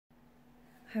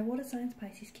Hi water signs,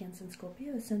 Pisces, Cancer and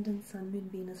Scorpio, Ascendant, Sun, Moon,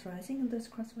 Venus, Rising, and those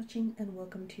cross-watching, and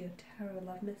welcome to your tarot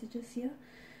love messages here.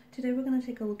 Today we're going to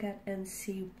take a look at and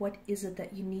see what is it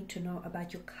that you need to know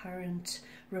about your current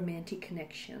romantic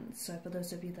connection. So for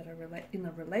those of you that are in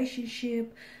a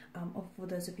relationship, or for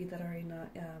those of you that are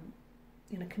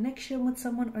in a connection with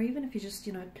someone, or even if you just,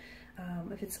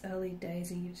 if it's early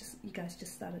days and you guys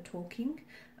just started talking,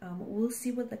 we'll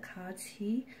see what the cards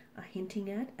here are hinting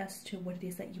at as to what it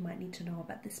is that you might need to know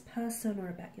about this person or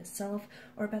about yourself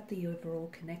or about the overall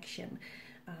connection.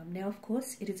 Now, of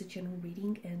course, it is a general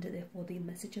reading and therefore the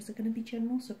messages are going to be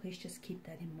general, so please just keep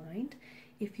that in mind.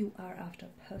 If you are after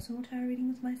a personal tarot reading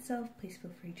with myself, please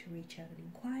feel free to reach out and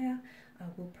inquire. I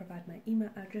will provide my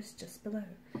email address just below.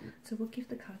 So we'll give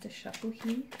the cards a shuffle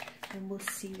here and we'll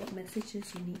see what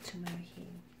messages you need to know here.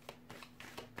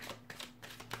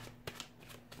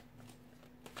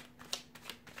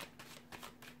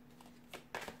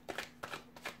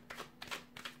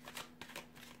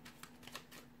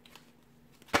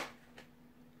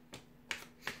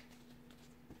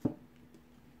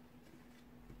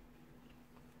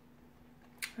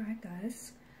 Alright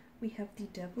guys, we have the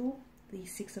Devil, the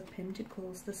Six of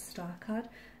Pentacles, the Star card,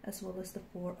 as well as the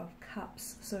Four of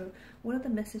Cups. So what are the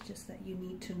messages that you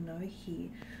need to know here?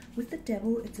 With the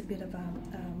Devil, it's a bit of a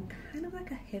kind of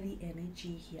like a heavy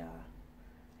energy here.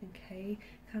 Okay,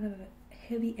 kind of a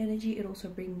heavy energy. It also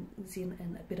brings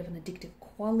in a bit of an addictive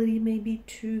quality maybe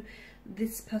to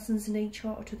this person's nature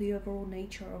or to the overall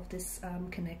nature of this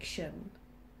connection.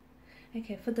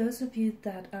 Okay, for those of you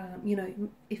that,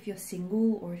 if you're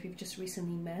single or if you've just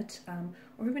recently met,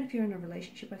 or even if you're in a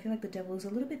relationship, I feel like the Devil is a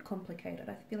little bit complicated.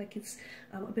 I feel like it's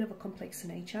a bit of a complex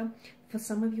nature. For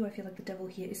some of you, I feel like the Devil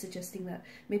here is suggesting that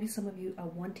maybe some of you are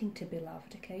wanting to be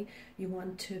loved, okay? You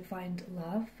want to find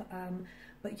love,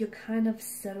 but you're kind of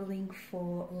settling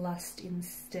for lust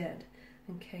instead,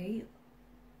 okay?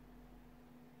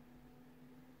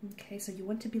 Okay, so you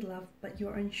want to be loved, but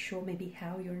you're unsure maybe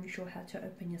how. You're unsure how to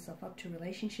open yourself up to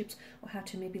relationships or how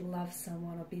to maybe love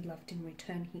someone or be loved in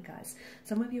return here, guys.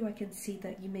 Some of you, I can see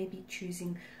that you may be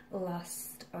choosing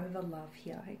lust over love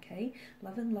here, okay?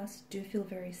 Love and lust do feel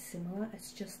very similar.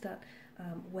 It's just that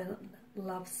when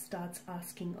love starts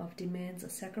asking of demands or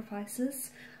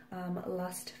sacrifices,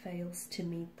 lust fails to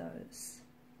meet those.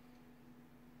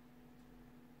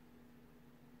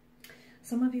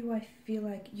 Some of you, I feel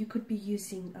like you could be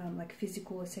using like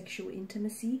physical or sexual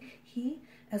intimacy here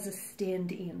as a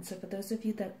stand-in. So for those of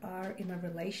you that are in a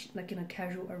relation, like in a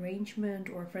casual arrangement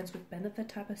or a friends with benefit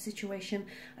type of situation,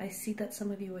 I see that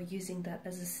some of you are using that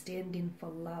as a stand-in for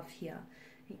love here.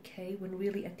 Okay, when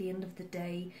really at the end of the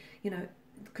day,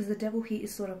 because the Devil here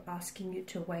is sort of asking you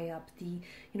to weigh up the,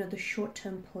 the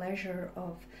short-term pleasure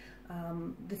of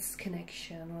this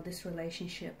connection or this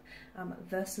relationship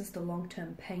versus the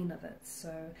long-term pain of it.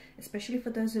 So especially for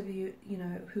those of you,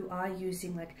 who are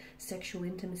using like sexual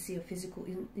intimacy or physical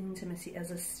intimacy as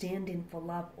a stand-in for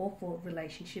love or for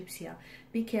relationships here,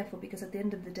 be careful, because at the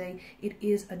end of the day, it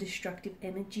is a destructive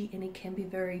energy and it can be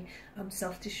very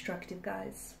self-destructive,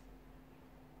 guys.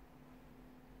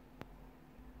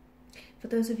 For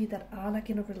those of you that are like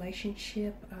in a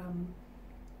relationship,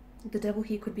 the Devil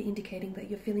here could be indicating that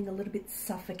you're feeling a little bit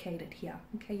suffocated here.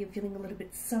 Okay, you're feeling a little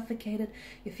bit suffocated,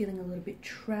 you're feeling a little bit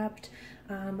trapped.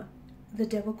 The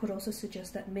Devil could also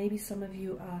suggest that maybe some of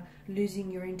you are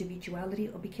losing your individuality,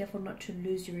 or be careful not to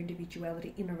lose your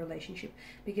individuality in a relationship.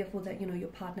 Be careful that, your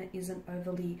partner isn't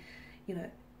overly,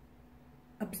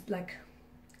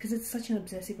 because it's such an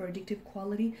obsessive or addictive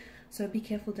quality. So be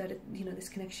careful that this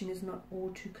connection is not all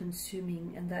too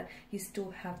consuming, and that you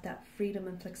still have that freedom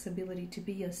and flexibility to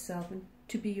be yourself and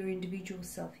to be your individual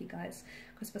self here, guys.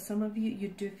 Because for some of you, you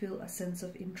do feel a sense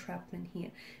of entrapment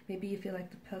here. Maybe you feel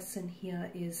like the person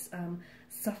here is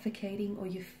suffocating, or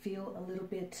you feel a little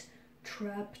bit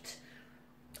trapped,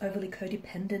 overly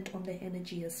codependent on their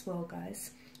energy as well,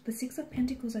 guys. The Six of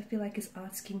Pentacles, I feel like, is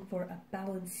asking for a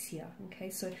balance here, okay?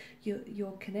 So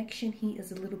your connection here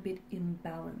is a little bit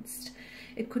imbalanced.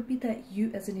 It could be that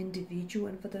you as an individual,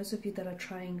 and for those of you that are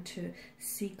trying to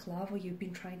seek love, or you've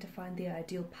been trying to find the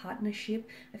ideal partnership,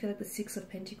 I feel like the Six of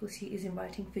Pentacles here is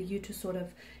inviting for you to sort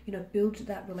of, build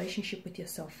that relationship with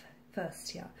yourself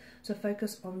first here. So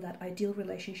focus on that ideal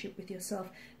relationship with yourself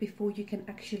before you can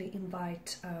actually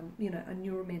invite, a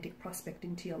new romantic prospect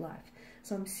into your life.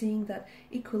 So I'm seeing that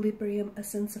equilibrium, a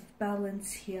sense of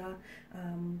balance here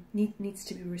needs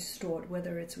to be restored,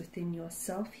 whether it's within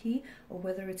yourself here or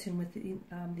whether it's within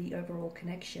the overall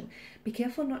connection. Be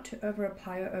careful not to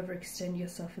over-apply or overextend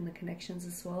yourself in the connections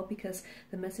as well, because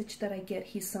the message that I get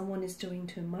here, someone is doing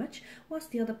too much whilst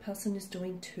the other person is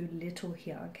doing too little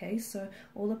here, okay? So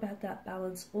all about about that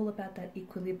balance, all about that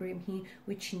equilibrium here,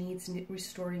 which needs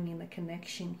restoring in the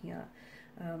connection here.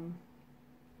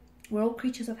 We're all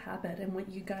creatures of habit, and what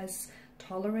you guys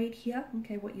tolerate here,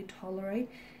 okay, what you tolerate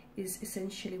is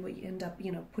essentially what you end up,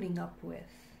 you know, putting up with.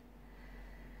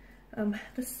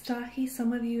 The star here,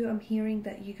 some of you, I'm hearing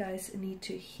that you guys need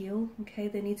to heal, okay?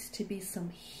 There needs to be some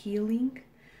healing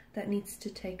that needs to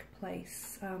take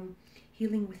place.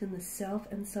 Healing within the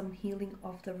self and some healing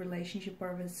of the relationship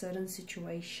or of a certain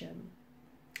situation.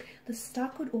 The star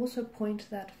could also point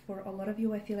that for a lot of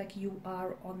you, I feel like you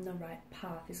are on the right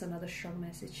path is another strong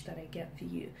message that I get for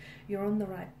you. You're on the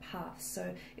right path.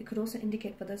 So it could also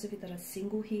indicate, for those of you that are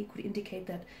single here, it could indicate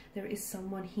that there is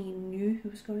someone here new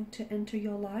who's going to enter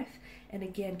your life. And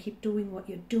again, keep doing what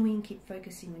you're doing, keep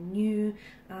focusing on you,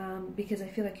 because I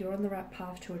feel like you're on the right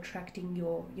path to attracting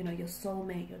your, you know, your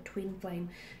soulmate, your twin flame,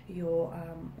 your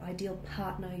ideal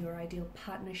partner, your ideal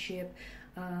partnership.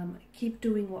 Keep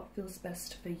doing what feels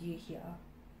best for you here.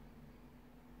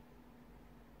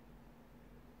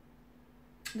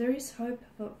 There is hope.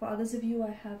 For others of you,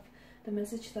 I have the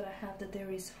message that I have that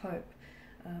there is hope.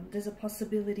 There's a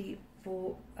possibility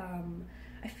for,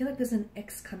 I feel like there's an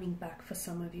ex coming back for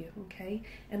some of you, okay?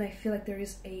 And I feel like there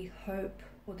is a hope,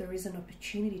 or there is an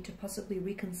opportunity to possibly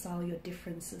reconcile your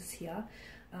differences here,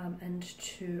 and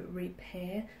to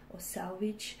repair or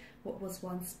salvage what was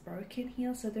once broken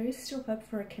here. So there is still hope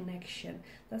for a connection.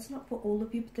 That's not for all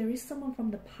of you, but there is someone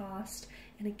from the past.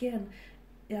 And again,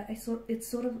 yeah, it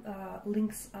sort of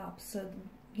links up. So,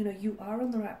 you know, you are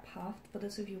on the right path. For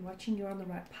those of you watching, you're on the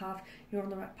right path. You're on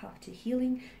the right path to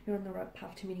healing. You're on the right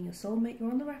path to meeting your soulmate.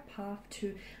 You're on the right path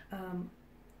to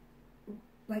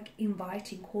like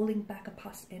inviting, calling back a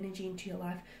past energy into your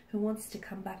life who wants to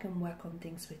come back and work on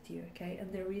things with you, okay?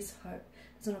 And there is hope.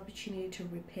 There's an opportunity to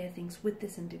repair things with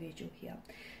this individual here.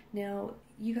 Now,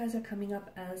 you guys are coming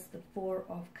up as the Four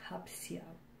of Cups here.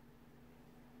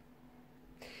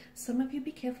 Some of you,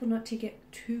 be careful not to get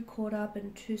too caught up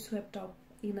and too swept up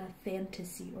in a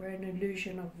fantasy or an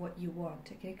illusion of what you want,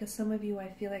 okay? Because some of you, I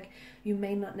feel like you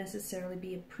may not necessarily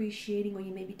be appreciating, or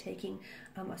you may be taking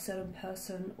a certain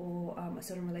person or a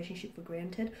certain relationship for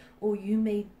granted, or you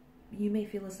may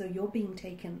feel as though you're being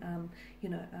taken you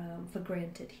know, for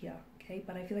granted here, okay?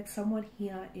 But I feel like someone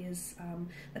here is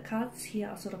the cards here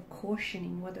are sort of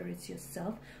cautioning, whether it's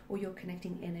yourself or your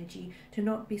connecting energy, to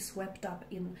not be swept up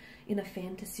in a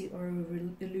fantasy or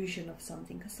a illusion of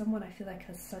something, because someone, I feel like,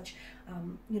 has such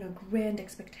you know, grand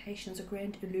expectations or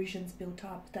grand illusions built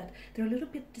up that they're a little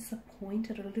bit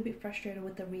disappointed or a little bit frustrated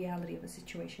with the reality of a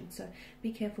situation. So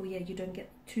be careful, yeah, you don't get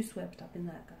too swept up in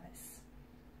that, guys.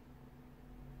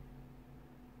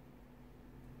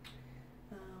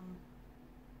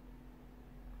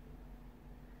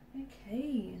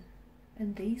 Okay,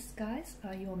 and these, guys,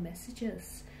 are your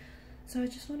messages. So I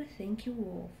just want to thank you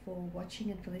all for watching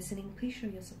and for listening. Please show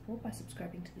your support by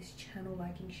subscribing to this channel,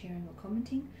 liking, sharing, or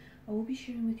commenting. I will be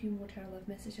sharing with you more tarot love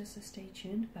messages, so stay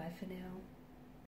tuned. Bye for now.